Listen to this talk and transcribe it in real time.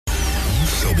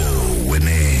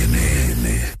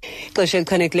wenene. Xesha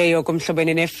elichanekileyo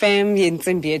kumhlobene ne-FM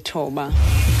yentsimbi yethoba.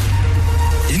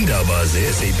 Indaba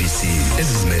ze-SABC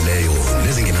ezizimeleyo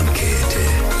nezingenamkhethe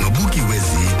nobuki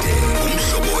wezide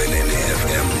kumhlobo wenene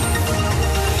FM.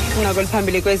 Nqaku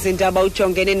eliphambili kwezindaba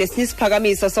ujongene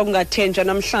Isiphakamiso sokungathenjwa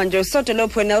namhlanje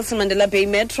Usodolophu Nelson Mandela Bay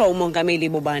Metro uMongameli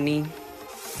Bobani.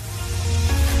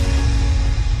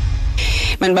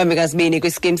 Manibambe kasibini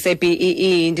kwiskimi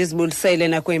se-BEE ndizibulisele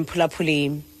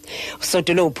nakwemphulaphuli.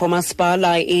 Usodolophu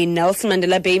woMasipala iNelson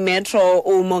Mandela Bay Metro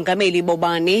uMongameli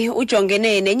Bobani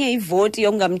ujongene nenye ivoti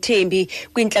yokungamthembi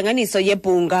kwintlanganiso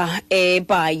yebhunga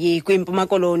Bhayi kwiMpuma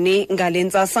Koloni ngale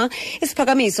ntsasa.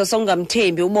 Isiphakamiso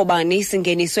sokungamthembi uBobani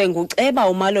singeniswe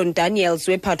nguceba Marlon Daniels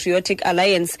wePatriotic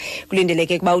Alliance.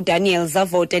 Kulindeleke kuba uDaniels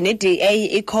avote neDA,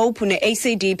 iCope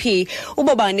neACDP.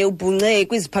 uBobani ubhunce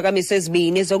kwiziphakamiso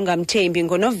ezibini zokungamthembi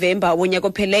ngoNovemba wonyaka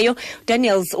opheleyo.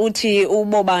 Daniels uthi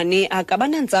uBobani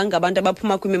akabananzanga abantu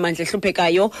abaphuma kwimimandla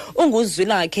ehluphekayo unguzwi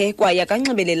lakhe kwaye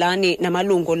akanxibelelani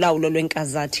namalungu olawulo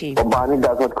lwenkazathi. Bobani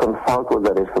does not consult with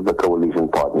the rest of the coalition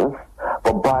partners.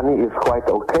 Bobani is quite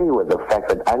okay with the fact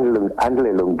that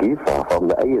Andile Lungisa from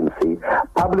the ANC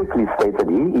publicly stated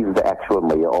he is the actual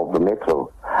mayor of the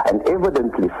metro. And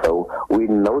evidently so, we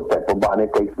note that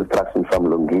Bobani takes instructions from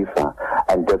Lungisa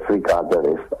and disregards the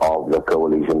rest of the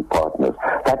coalition partners.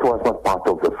 That was not part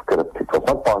of the script. It was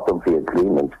not part of the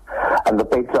agreement. And the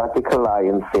Patriotic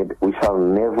Alliance said, we shall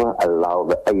never allow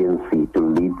the ANC to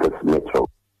lead this metro.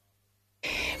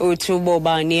 Uthi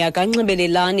uBobani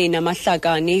akanxibelelani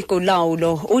namahlakani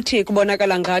kulawulo. Uthi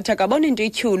kubonakala ngathi akabona into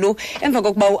ityhulu emva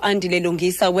kokuba uAndile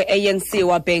Lungisa we-ANC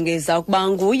wabhengeza ukuba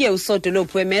nguye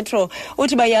Usodolophu weMetro.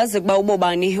 Uthi bayazi ukuba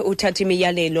uBobani uthatha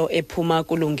imiyalelo ephuma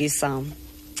kuLungisa.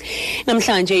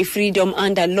 Namhlanje iFreedom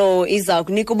Under Law iza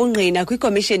kunika ubungqina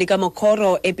kwikomishini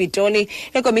kaMokoro ePitoli.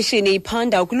 Ekomishini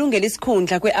iphanda ukulungela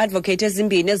isikhundla kwe-advocate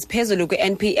ezimbini eziphezulu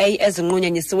kwe-NPA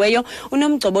ezinqunyanyisiweyo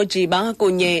uNomgcobo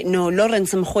kunye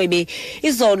noLawrence Mrhwebi.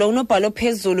 Izolo unobhala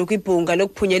ophezulu kwibhunga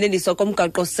lokuphunyeleliswa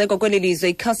komgaqo-seko kweli lizwe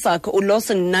iCASAC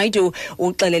uLawson Naidoo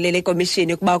uxelelele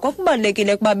ekomishini ukuba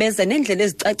kwakubalulekile ukuba beze neendlela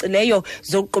ezicacileyo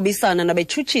zokuqubisana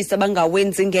nabetshutshisi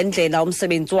abangawenzi ngendlela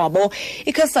umsebenzi wabo.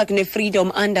 iCASAC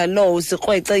neFreedom Under Law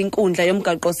zikrwece inkundla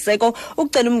yomgaqo-seko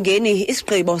ukucela umngeni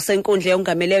isigqibo senkundla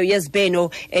yongameleyo yezibheno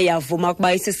eyavuma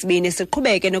ukuba isisibini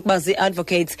siqhubeke nokuba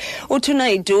zii-advocates. Uthi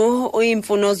uNaidoo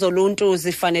iimfuno zoluntu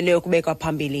zifanele ukubekwa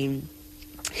phambili.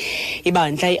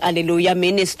 Ibandla iAlleluia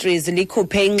Ministries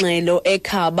likhuphe ingxelo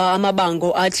ekhaba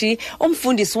amabango athi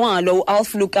umfundisi walo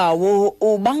uAlf Lukawu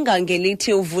ubanga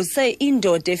ngelithi uvuse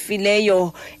indoda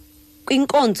efileyo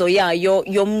kwinkonzo yayo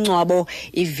yomngcwabo.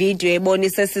 Ivideo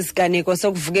ebonisa sisiganeko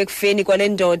sokuvuka ekufeni kwale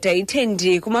ndoda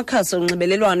ithendi kumakhasi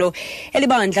onxibelelwano.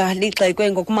 Elibandla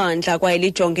ligxekwe ngokumandla kwaye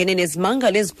lijongene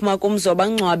nezimangalo eziphuma kumzi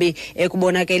wabangcwabi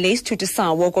ekubonakele isithuthi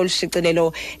sawo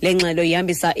kolushicilelo. Le ngxelo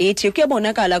ihambisa ithi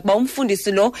kuyabonakala ukuba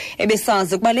umfundisi lo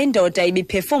ebesazi ukuba le ndoda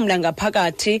ibiphefumla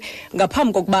ngaphakathi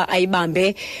ngaphambi kokuba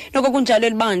ayibambe. Noko kunjalo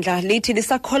elibandla lithi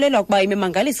lisakholelwa ukuba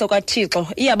imimangaliso kaThixo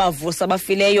iyabavusa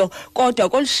abafileyo, kodwa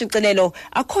kolushicilelo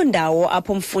akho ndawo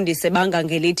apho umfundisi banga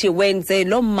ngelithi wenze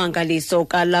lo mmangaliso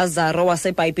kaLazaro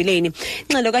waseBhayibhileni.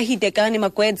 Ngxelo kaHidekani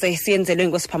Magwedze siyenzelwe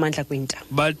ngosiphamandla kwinta.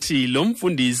 Bathi lo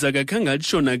mfundisi akakhange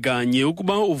atshona kanye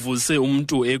ukuba uvuse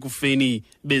umuntu ekufeni,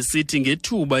 besithi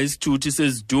ngethuba isithuthi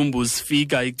sezidumbu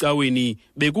sifika ecaweni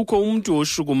bekukho umuntu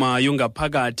oshukumayo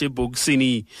ngaphakathi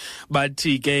ebhokisini.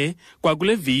 Bathi ke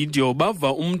kwakule video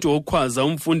bava umuntu okhwaza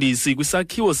umfundisi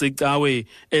kwisakhiwo secawe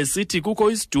esithi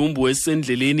kukho isidumbu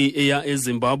esendleleni eya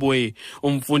eZimbabwe.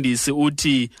 Umfundisi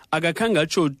uthi akakhange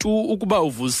atsho tu ukuba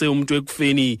uvuse umuntu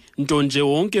ekufeni, nto nje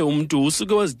wonke umuntu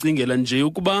usuke wazicingela nje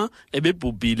ukuba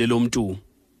ebebhubhile lo mntu.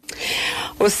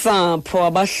 Usapho,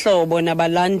 abahlobo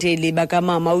nabalandeli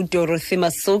bakamama uDorothy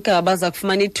Masuka baza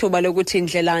kufumana ithuba lokuthi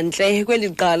indlela ntle kweli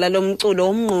qala lomculo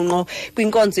omnqunqo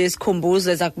kwinkonzo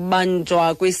yesikhumbuzo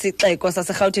ezakubanjwa kwisixeko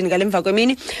saseRhawutini ngalemva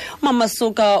kwemini. Umama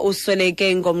Masuka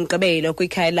usweleke ngomgqibelo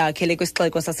kwikhaya lakhe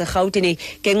lekwisixeko saseRhawutini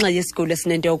ngenxa yesigulo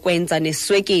esinento yokwenza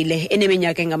neswekile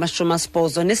eneminyaka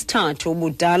engama-83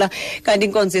 ubudala. Kanti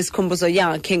inkonzo yesikhumbuzo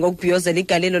yakhe ngokubhiyozela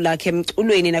igalelo lakhe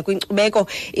emculweni nakwinkcubeko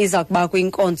iza kuba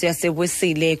kwinkonzo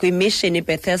yasewesile kwimission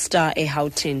iBethesda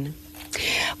eHoughton.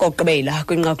 Kokugqibela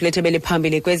kwinqaku lethu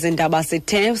eliphambili kwezindaba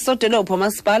sithe Usodolophu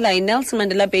woMasipala iNelson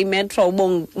Mandela Bay Metro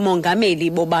uMongameli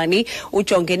Bobani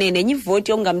ujongene nenye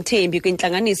ivoti yokungamthembi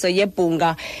kwintlanganiso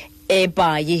yebhunga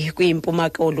eBhayi kwiMpuma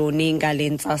Koloni ngale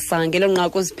ntsasa. Ngelo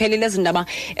nqaku ziphelile izindaba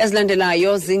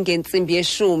ezilandelayo zingentsimbi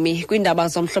ye-10 kwindaba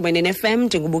zomhlobene ne-FM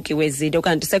ndingubuki wezido,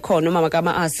 kanti sekhona umama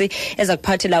kama-Asi eza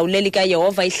kuphathela uleli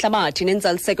kaYehova ihlabathi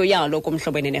nenzaliseko yalo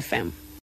kumhlobene ne-FM.